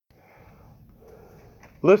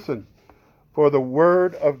Listen for the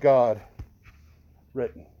word of God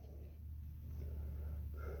written.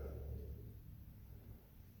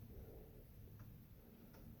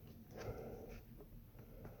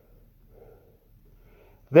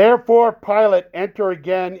 Therefore Pilate entered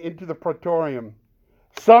again into the praetorium,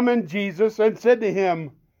 summoned Jesus, and said to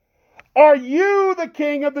him, "Are you the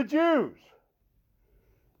king of the Jews?"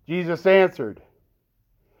 Jesus answered,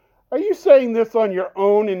 "Are you saying this on your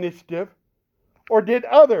own initiative, or did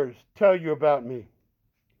others tell you about me?"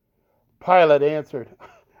 Pilate answered,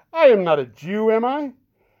 "I am not a Jew, am I?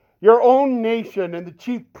 Your own nation and the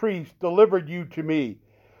chief priests delivered you to me.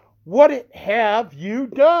 What have you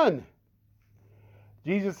done?"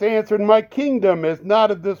 Jesus answered, "My kingdom is not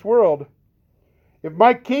of this world. If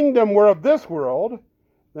my kingdom were of this world,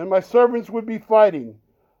 then my servants would be fighting,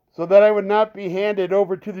 so that I would not be handed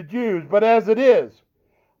over to the Jews. But as it is,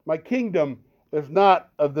 my kingdom is not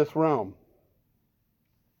of this realm."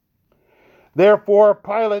 Therefore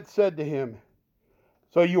Pilate said to him,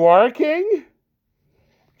 "So you are a king?"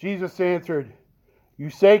 Jesus answered, "You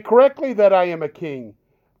say correctly that I am a king.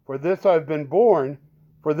 For this I have been born,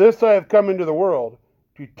 for this I have come into the world,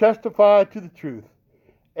 to testify to the truth.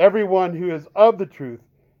 Everyone who is of the truth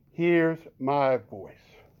hears my voice."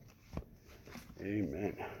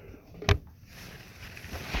 Amen.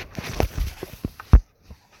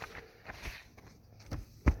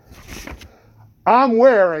 I'm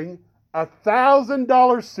wearing a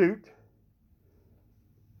 $1,000 suit,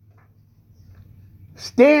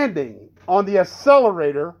 standing on the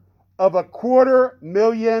accelerator of a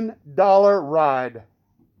 $250,000 ride,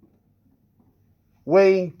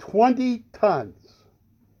 weighing 20 tons,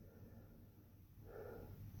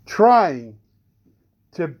 trying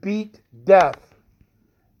to beat death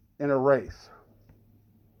in a race.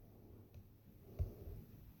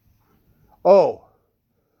 Oh,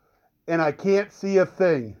 and I can't see a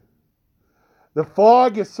thing. The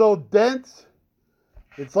fog is so dense,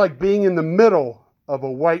 it's like being in the middle of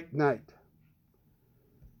a white night.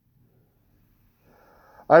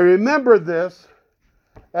 I remember this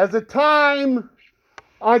as a time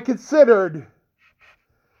I considered,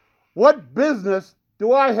 what business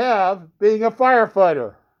do I have being a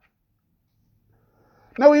firefighter?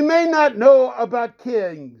 Now, we may not know about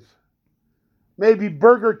kings, maybe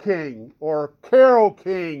Burger King or Carole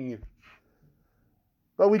King,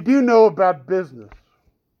 but we do know about business.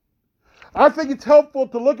 I think it's helpful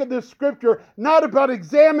to look at this scripture not about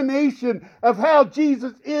examination of how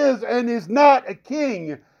Jesus is and is not a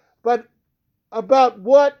king, but about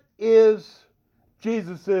what is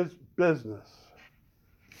Jesus' business.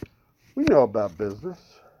 We know about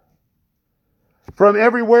business. From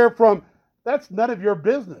everywhere from, "That's none of your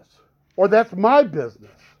business," or "That's my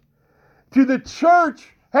business," to the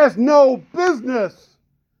church has no business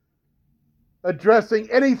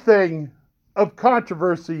addressing anything of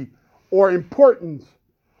controversy or importance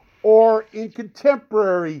or in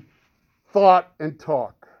contemporary thought and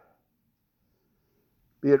talk.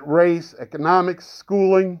 Be it race, economics,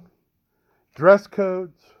 schooling, dress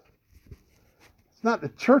codes. It's not the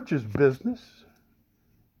church's business,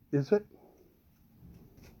 is it?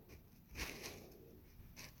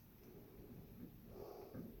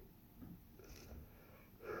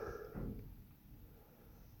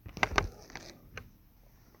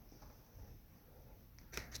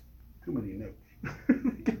 Too many notes.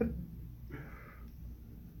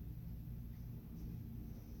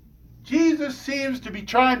 Jesus seems to be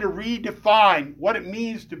trying to redefine what it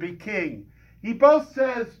means to be king. He both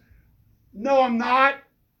says, "No, I'm not,"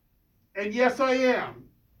 and "Yes, I am,"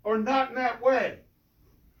 or "Not in that way."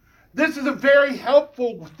 This is a very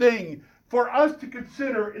helpful thing for us to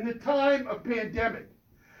consider in the time of pandemic,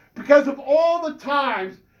 because of all the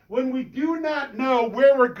times when we do not know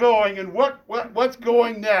where we're going and what's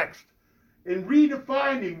going next, in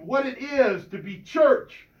redefining what it is to be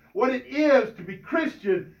church, what it is to be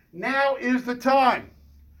Christian. Now is the time.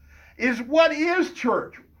 What is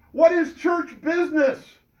church? What is church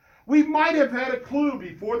business? We might have had a clue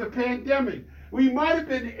before the pandemic. We might have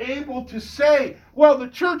been able to say, well, the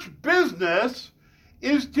church business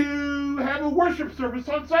is to have a worship service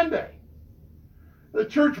on Sunday. The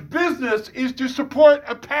church business is to support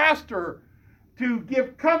a pastor, to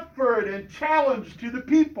give comfort and challenge to the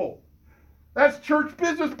people. That's church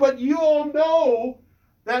business, but you all know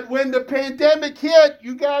that when the pandemic hit,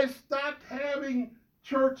 you guys stopped having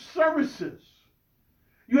church services.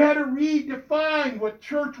 You had to redefine what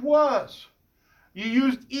church was. You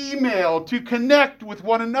used email to connect with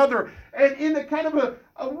one another. And in a kind of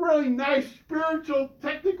a really nice spiritual,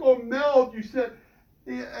 technical meld, you said,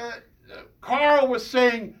 Carl was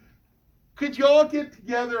saying, could you all get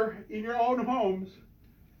together in your own homes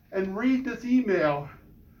and read this email,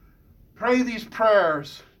 pray these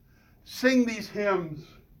prayers, sing these hymns,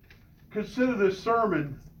 consider this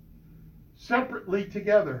sermon separately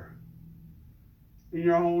together in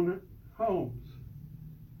your own homes.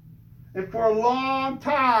 And for a long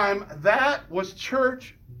time, that was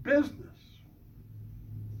church business.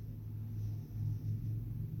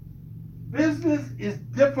 Business is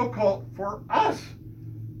difficult for us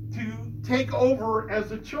to take over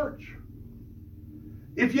as a church.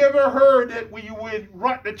 If you ever heard that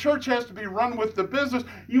the church has to be run with the business,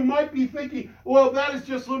 you might be thinking, well, that is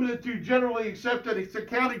just limited to generally accepted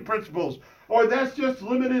accounting principles, or that's just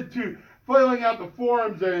limited to filling out the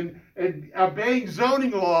forms and obeying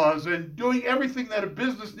zoning laws and doing everything that a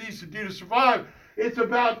business needs to do to survive. It's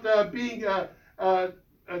about being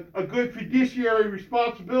a good fiduciary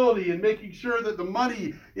responsibility and making sure that the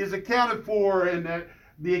money is accounted for and that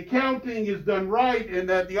the accounting is done right and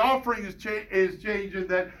that the offering is changed and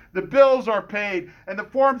that the bills are paid and the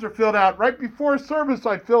forms are filled out. Right before service,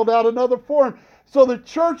 I filled out another form. So the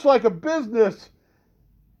church, like a business,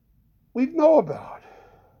 we know about.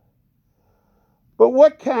 But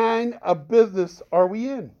what kind of business are we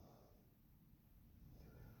in?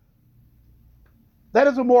 That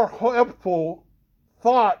is a more helpful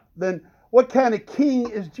thought than what kind of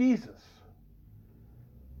king is Jesus.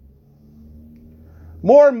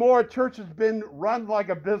 More and more, church has been run like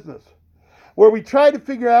a business, where we try to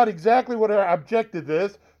figure out exactly what our objective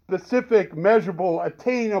is, specific, measurable,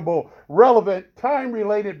 attainable, relevant,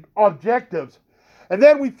 time-related objectives. And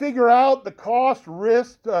then we figure out the cost,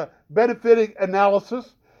 risk, benefit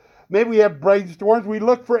analysis. Maybe we have brainstorms. We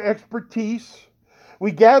look for expertise.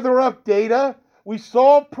 We gather up data. We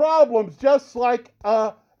solve problems just like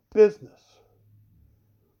a business.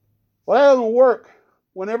 Well, that doesn't work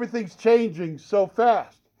when everything's changing so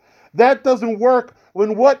fast. That doesn't work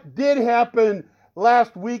when what did happen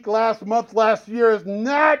last week, last month, last year is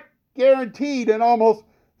not guaranteed and almost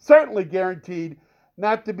certainly guaranteed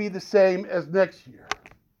not to be the same as next year.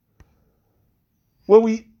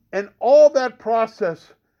 And all that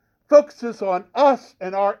process focuses on us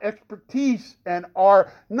and our expertise and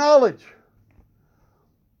our knowledge.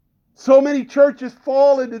 So many churches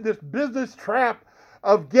fall into this business trap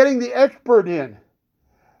of getting the expert in.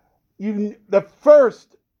 The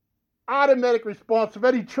first automatic response of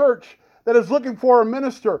any church that is looking for a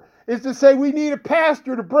minister is to say we need a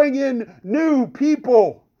pastor to bring in new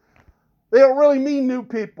people. They don't really mean new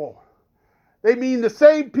people. They mean the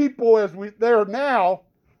same people as they're now,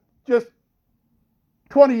 just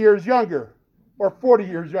 20 years younger or 40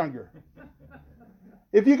 years younger.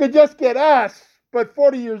 If you could just get us, but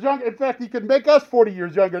 40 years younger, in fact, you could make us 40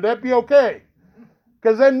 years younger, that'd be okay.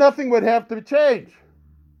 Because then nothing would have to change.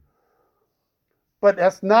 But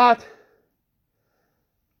that's not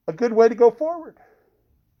a good way to go forward.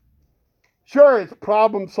 Sure, it's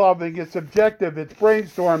problem solving, it's objective, it's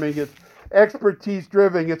brainstorming, it's expertise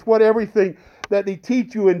driven, it's what everything that they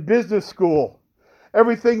teach you in business school,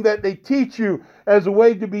 everything that they teach you as a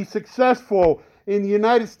way to be successful in the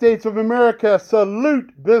United States of America.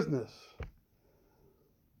 Salute business.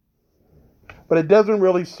 But it doesn't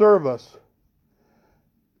really serve us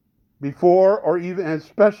before or even, and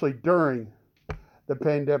especially during the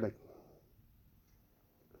pandemic.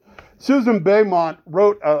 Susan Beaumont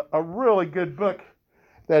wrote a really good book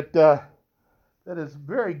that is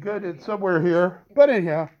very good. It's somewhere here. But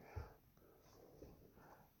anyhow,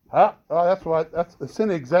 that's the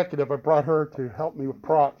Senate executive. I brought her to help me with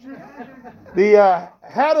props. The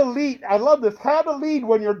how to lead. I love this. How to lead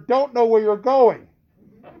when you don't know where you're going.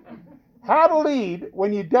 How to lead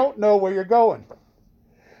when you don't know where you're going.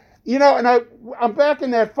 You know, and I'm back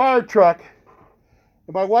in that fire truck.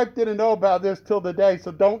 And my wife didn't know about this till today,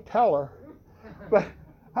 so don't tell her. But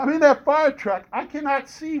I'm in that fire truck. I cannot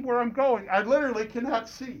see where I'm going. I literally cannot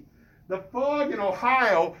see. The fog in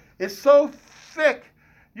Ohio is so thick,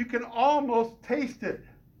 you can almost taste it.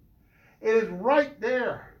 It is right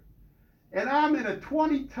there. And I'm in a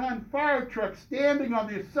 20-ton fire truck standing on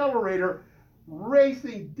the accelerator,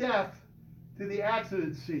 racing death to the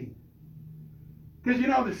accident scene. Because,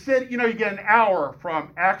 the city, you get an hour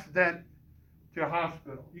from accident to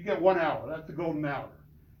hospital. You get 1 hour. That's the golden hour.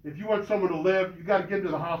 If you want someone to live, you got to get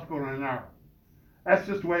into the hospital in an hour. That's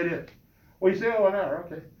just the way it is. Well, you say, an hour,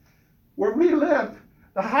 okay. Where we lived,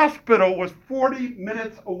 the hospital was 40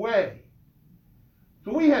 minutes away.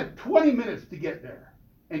 So we had 20 minutes to get there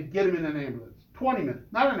and get him in an ambulance. 20 minutes,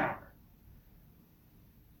 not an hour.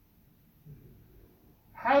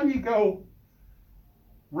 How do you go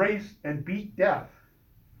race and beat death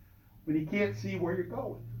when you can't see where you're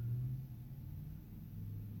going?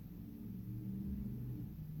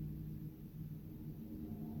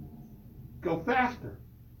 go faster.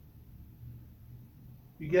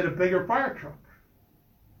 You get a bigger fire truck.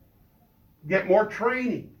 Get more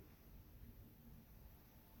training.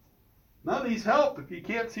 None of these help if you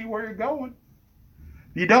can't see where you're going.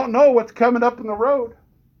 If you don't know what's coming up in the road.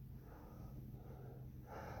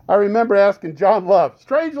 I remember asking John Love,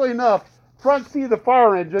 strangely enough, front seat of the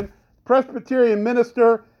fire engine, Presbyterian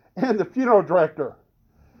minister, and the funeral director.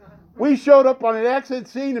 We showed up on an accident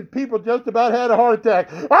scene and people just about had a heart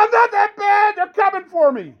attack. I'm not that bad, they're coming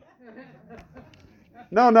for me.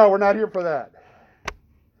 No, we're not here for that.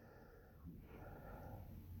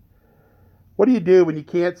 What do you do when you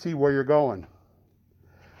can't see where you're going?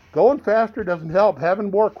 Going faster doesn't help.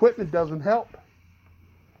 Having more equipment doesn't help.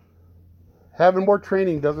 Having more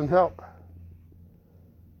training doesn't help.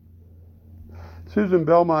 Susan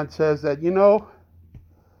Belmont says that,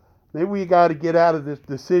 maybe we got to get out of this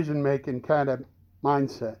decision-making kind of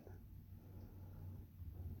mindset,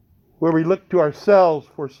 where we look to ourselves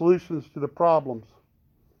for solutions to the problems,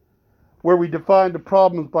 where we define the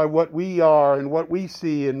problems by what we are and what we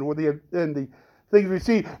see and the things we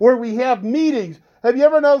see, where we have meetings. Have you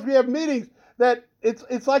ever noticed we have meetings that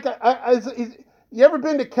it's like you ever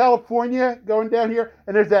been to California, going down here,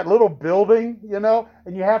 and there's that little building,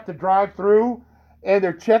 and you have to drive through, and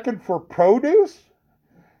they're checking for produce?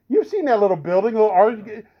 You've seen that little building,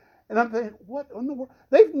 and I'm thinking, what in the world?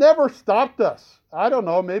 They've never stopped us. I don't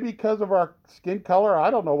know, maybe because of our skin color.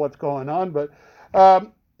 I don't know what's going on, but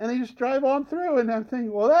and they just drive on through, and I'm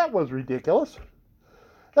thinking, well, that was ridiculous.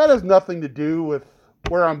 That has nothing to do with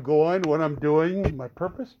where I'm going, what I'm doing, my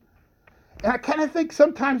purpose. And I kind of think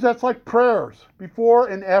sometimes that's like prayers before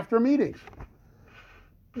and after meetings.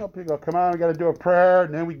 People go, come on, we got to do a prayer,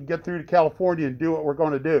 and then we can get through to California and do what we're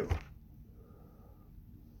going to do.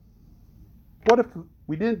 What if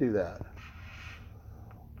we didn't do that?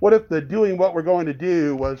 What if the doing what we're going to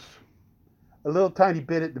do was a little tiny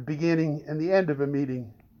bit at the beginning and the end of a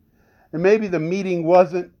meeting? And maybe the meeting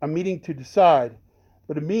wasn't a meeting to decide,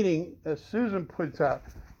 but a meeting, as Susan points out,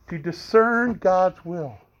 to discern God's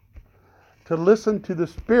will, to listen to the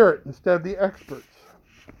Spirit instead of the experts,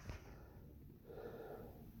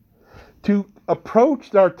 to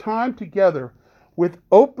approach our time together with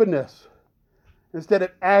openness instead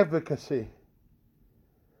of advocacy,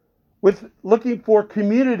 with looking for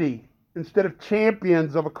community instead of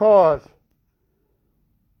champions of a cause,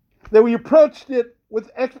 that we approached it with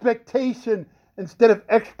expectation instead of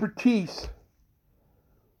expertise,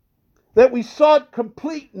 that we sought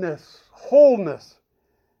completeness, wholeness,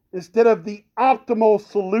 instead of the optimal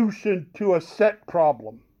solution to a set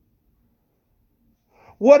problem.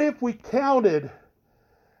 What if we counted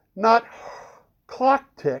not clock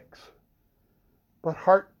ticks, but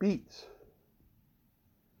heartbeats?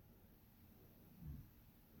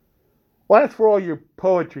 Well, that's for all your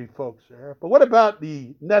poetry folks there. But what about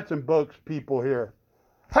the nuts and bolts people here?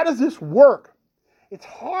 How does this work? It's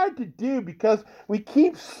hard to do because we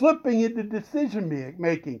keep slipping into decision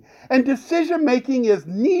making. And decision making is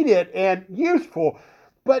needed and useful,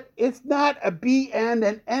 but it's not a be and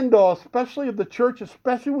an end all, especially of the church,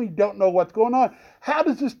 especially when we don't know what's going on. How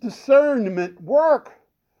does this discernment work?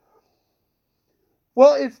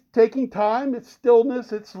 Well, it's taking time, it's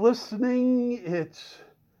stillness, it's listening, it's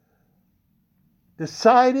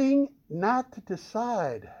deciding not to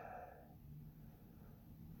decide.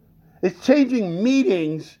 It's changing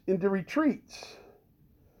meetings into retreats.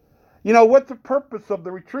 What's the purpose of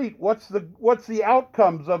the retreat? What's the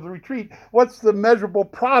outcomes of the retreat? What's the measurable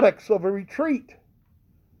products of a retreat?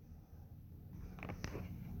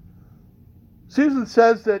 Susan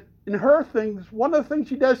says that in her things, one of the things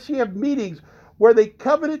she does, she has meetings where they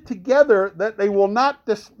covenant together that they will not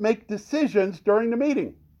make decisions during the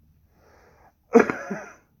meeting.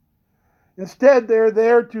 Instead, they're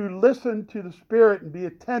there to listen to the Spirit and be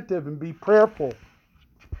attentive and be prayerful.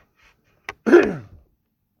 It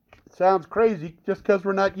sounds crazy just because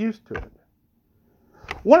we're not used to it.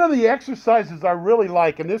 One of the exercises I really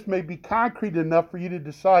like, and this may be concrete enough for you to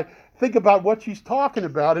decide, think about what she's talking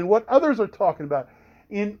about and what others are talking about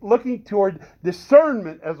in looking toward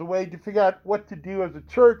discernment as a way to figure out what to do as a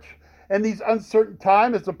church in these uncertain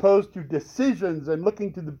times, as opposed to decisions and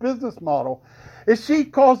looking to the business model, is she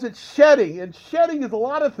calls it shedding. And shedding is a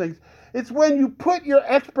lot of things. It's when you put your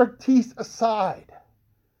expertise aside.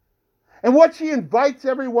 And what she invites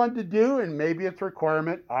everyone to do, and maybe it's a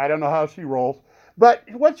requirement, I don't know how she rolls, but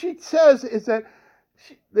what she says is that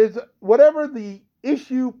there's whatever the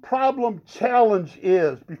issue, problem, challenge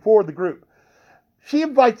is before the group, she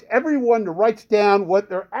invites everyone to write down what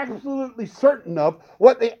they're absolutely certain of,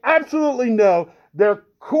 what they absolutely know, their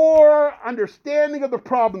core understanding of the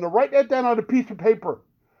problem, to write that down on a piece of paper.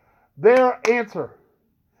 their answer.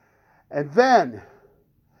 And then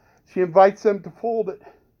she invites them to fold it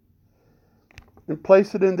and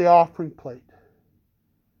place it in the offering plate.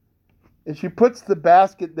 And she puts the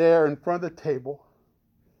basket there in front of the table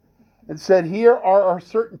and said, here are our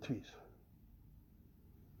certainties.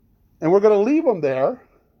 And we're going to leave them there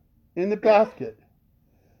in the basket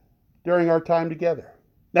during our time together.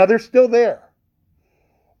 Now, they're still there.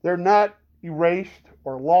 They're not erased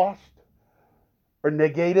or lost or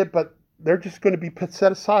negated, but they're just going to be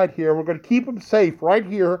set aside here. We're going to keep them safe right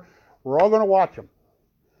here. We're all going to watch them.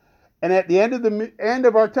 And at the end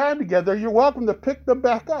of our time together, you're welcome to pick them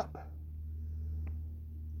back up.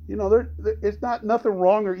 You know, it's not nothing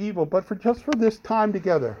wrong or evil, but just for this time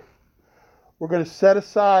together, we're going to set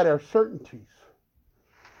aside our certainties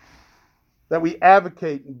that we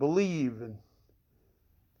advocate and believe and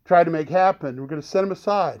try to make happen. We're going to set them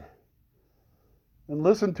aside and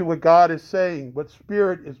listen to what God is saying, what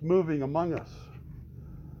Spirit is moving among us.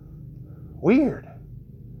 Weird.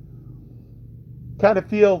 Kind of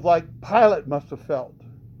feels like Pilate must have felt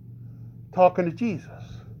talking to Jesus.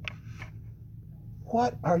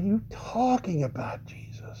 What are you talking about,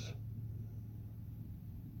 Jesus?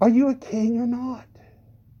 Are you a king or not?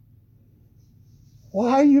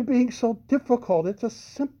 Why are you being so difficult? It's a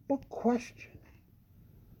simple question.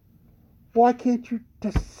 Why can't you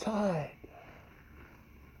decide?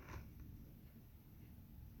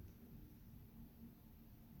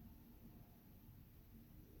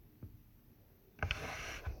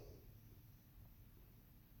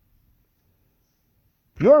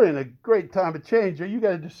 You're in a great time of change. You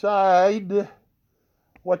got to decide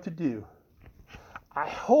what to do. I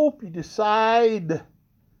hope you decide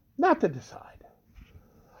not to decide.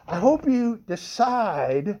 I hope you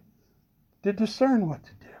decide to discern what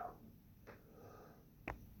to do.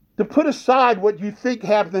 To put aside what you think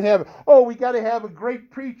happens in heaven. Oh, we got to have a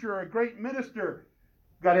great preacher, a great minister.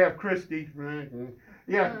 Got to have Christy.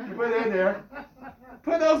 Yeah, put that in there.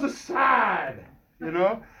 Put those aside, you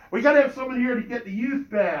know. We got to have someone here to get the youth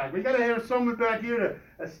back. We got to have someone back here to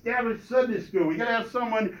establish Sunday school. We got to have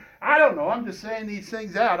someone, I don't know, I'm just saying these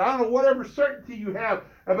things out. I don't know, whatever certainty you have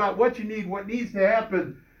about what you need, what needs to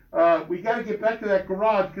happen. We got to get back to that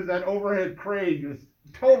garage because that overhead crane is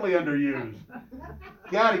totally underused.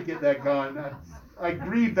 Got to get that going. I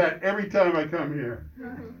grieve that every time I come here.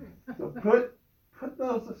 So put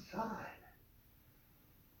those aside.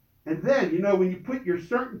 And then, you know, when you put your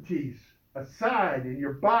certainties aside and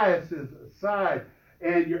your biases aside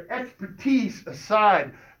and your expertise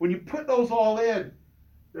aside, when you put those all in,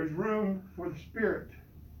 there's room for the Spirit.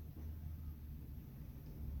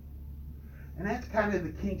 And that's kind of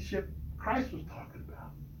the kingship Christ was talking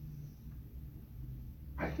about.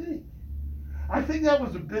 I think that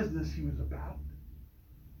was the business he was about.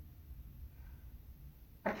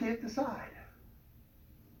 I can't decide.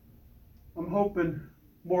 I'm hoping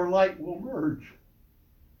more light will merge.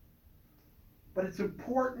 But it's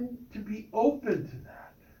important to be open to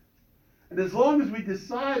that. And as long as we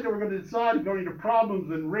decide that we're going to decide according to problems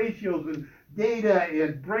and ratios and data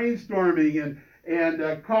and brainstorming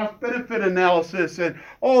and cost-benefit analysis and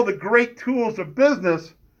all the great tools of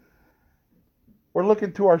business, we're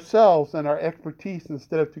looking to ourselves and our expertise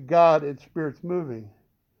instead of to God and Spirit's moving.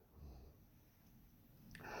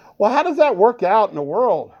 Well, how does that work out in the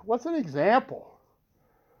world? What's an example?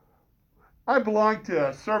 I belong to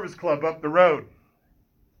a service club up the road.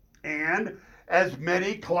 And as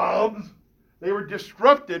many clubs, they were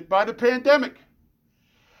disrupted by the pandemic.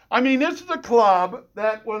 I mean, this is a club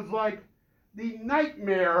that was like the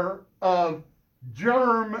nightmare of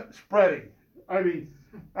germ spreading. I mean,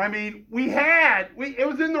 it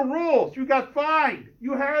was in the rules. You got fined.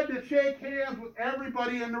 You had to shake hands with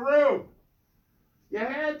everybody in the room. You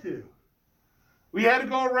had to. We had to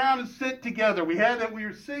go around and sit together. We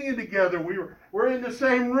were singing together. We're in the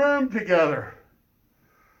same room together.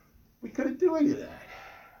 We couldn't do any of that.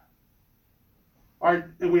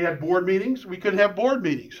 And we had board meetings. We couldn't have board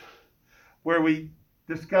meetings where we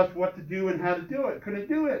discussed what to do and how to do it. Couldn't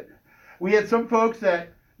do it. We had some folks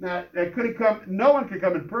that couldn't come. No one could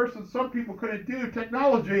come in person. Some people couldn't do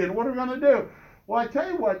technology. And what are we going to do? Well, I tell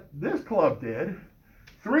you what this club did.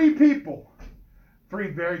 3 people.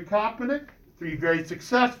 3 very competent, 3 very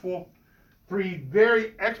successful, 3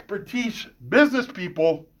 very expertise business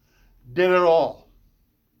people did it all.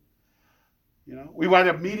 You know, we wound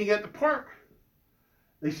up meeting at the park.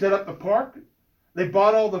 They set up the park. They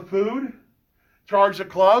bought all the food, charged the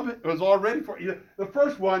club. It was all ready for you. The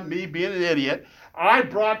first one, me being an idiot, I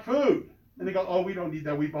brought food. And they go, oh, we don't need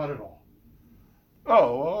that. We bought it all.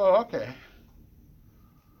 Oh, okay.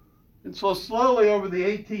 And so slowly over the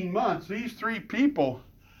 18 months, these 3 people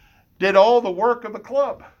did all the work of the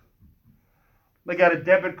club. They got a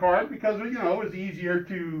debit card because, you know, it was easier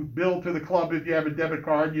to bill to the club if you have a debit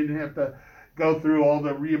card. You didn't have to go through all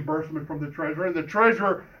the reimbursement from the treasurer. And the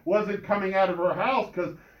treasurer wasn't coming out of her house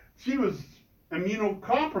because she was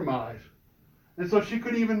immunocompromised. And so she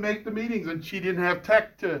couldn't even make the meetings, and she didn't have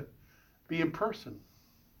tech to be in person.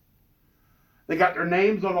 They got their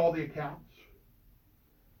names on all the accounts.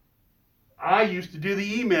 I used to do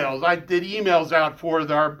the emails. I did emails out for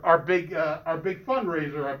our big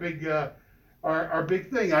fundraiser, our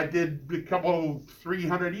big thing. I did a couple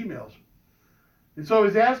 300 emails. And so I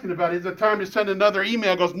was asking about it. Is it time to send another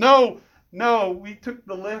email? He goes, no, we took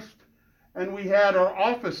the list and we had our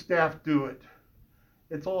office staff do it.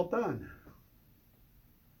 It's all done.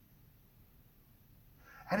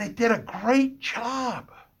 And they did a great job,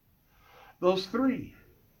 those three.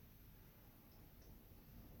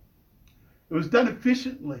 It was done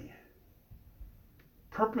efficiently,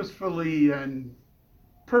 purposefully, and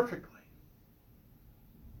perfectly.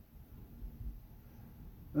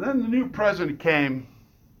 And then the new president came,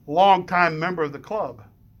 a longtime member of the club.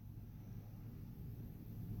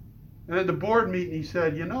 And at the board meeting, he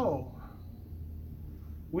said, you know,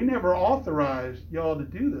 we never authorized y'all to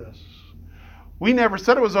do this. We never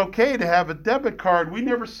said it was okay to have a debit card. We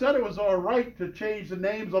never said it was all right to change the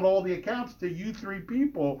names on all the accounts to you three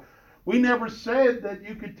people. We never said that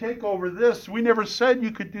you could take over this. We never said you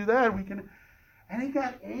could do that. And he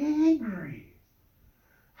got angry.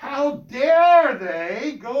 How dare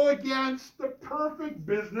they go against the perfect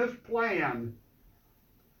business plan?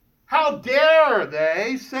 How dare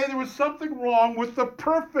they say there was something wrong with the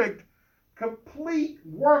perfect, complete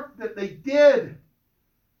work that they did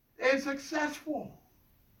and successful?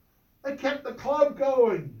 They kept the club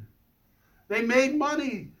going. They made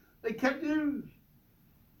money. They kept news.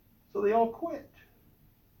 So they all quit.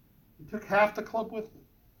 They took half the club with them.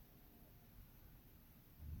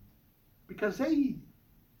 Because they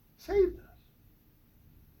saved us.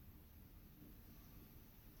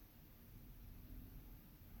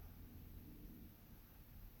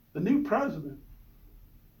 The new president,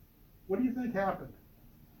 what do you think happened?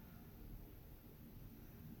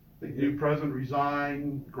 The new president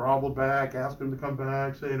resigned, groveled back, asked him to come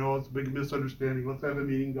back, saying, oh, it's a big misunderstanding. Let's have a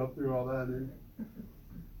meeting, go through all that. And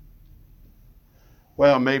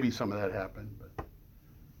well, maybe some of that happened, but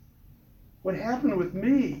what happened with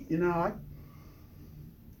me, you know,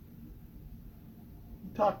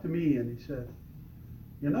 he talked to me and he said,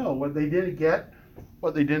 you know, what they didn't get,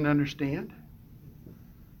 what they didn't understand,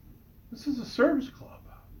 this is a service club.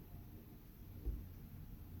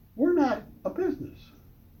 We're not a business.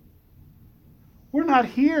 We're not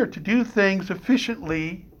here to do things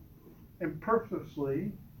efficiently and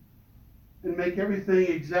purposely and make everything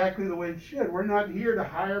exactly the way it should. We're not here to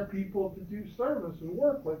hire people to do service and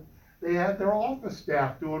work. Like they have their office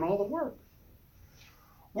staff doing all the work.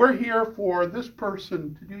 We're here for this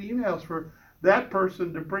person to do emails, for that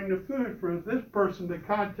person to bring the food, for this person to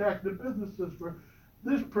contact the businesses, for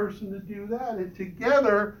this person to do that. And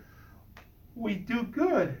together we do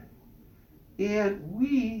good. And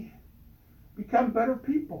we become better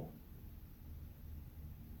people.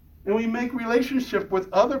 And we make relationship with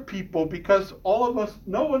other people because all of us,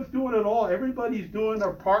 no one's doing it all. Everybody's doing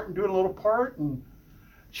their part and doing a little part. And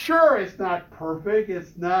sure, it's not perfect.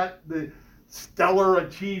 It's not the stellar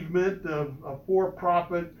achievement of a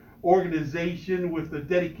for-profit organization with a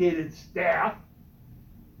dedicated staff.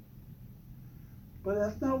 But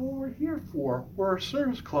that's not what we're here for. We're a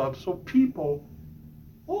service club, so people,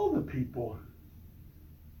 all the people,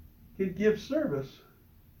 can give service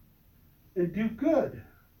and do good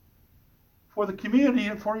for the community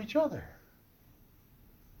and for each other.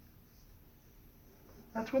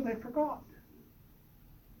 That's what they forgot.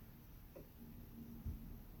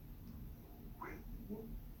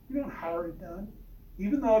 You don't hire it done,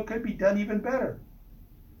 even though it could be done even better.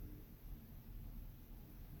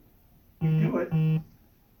 You do it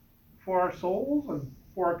for our souls and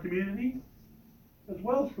for our community, as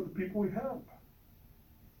well as for the people we help.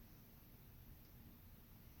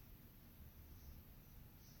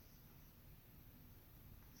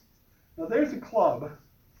 Now there's a club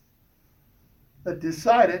that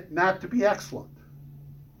decided not to be excellent,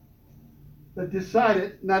 that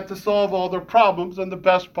decided not to solve all their problems in the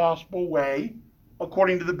best possible way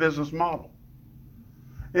according to the business model.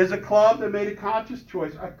 It's a club that made a conscious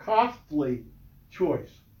choice, a costly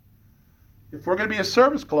choice. If we're going to be a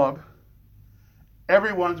service club,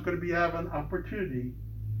 everyone's going to be having an opportunity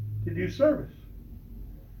to do service.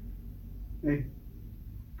 A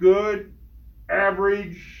good,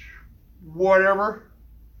 average, whatever,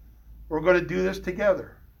 we're going to do this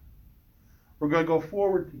together. We're going to go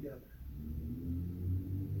forward together.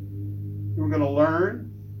 We're going to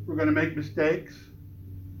learn. We're going to make mistakes.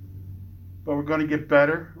 But we're going to get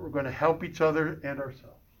better. We're going to help each other and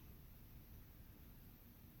ourselves.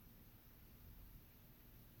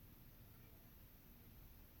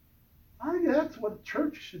 I think that's what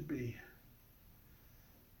church should be.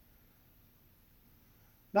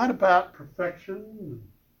 Not about perfection,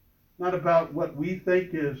 not about what we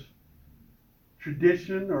think is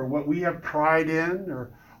tradition or what we have pride in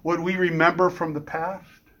or what we remember from the past,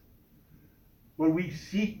 what we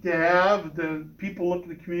seek to have the people look at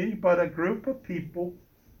the community, but a group of people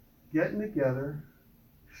getting together,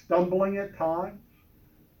 stumbling at times,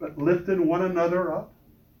 but lifting one another up,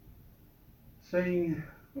 saying,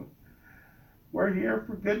 we're here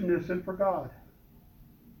for goodness and for God.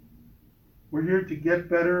 We're here to get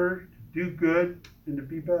better, to do good, and to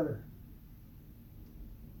be better.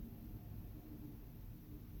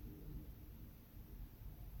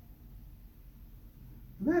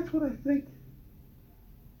 And that's what I think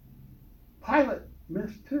Pilate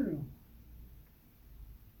missed too,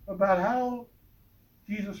 about how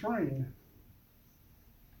Jesus reigned.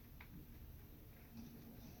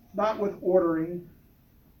 Not with ordering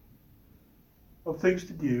of things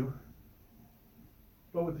to do,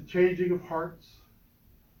 but with the changing of hearts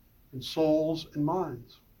and souls and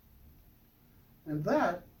minds. And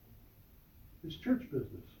that is church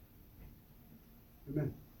business.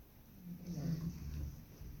 Amen.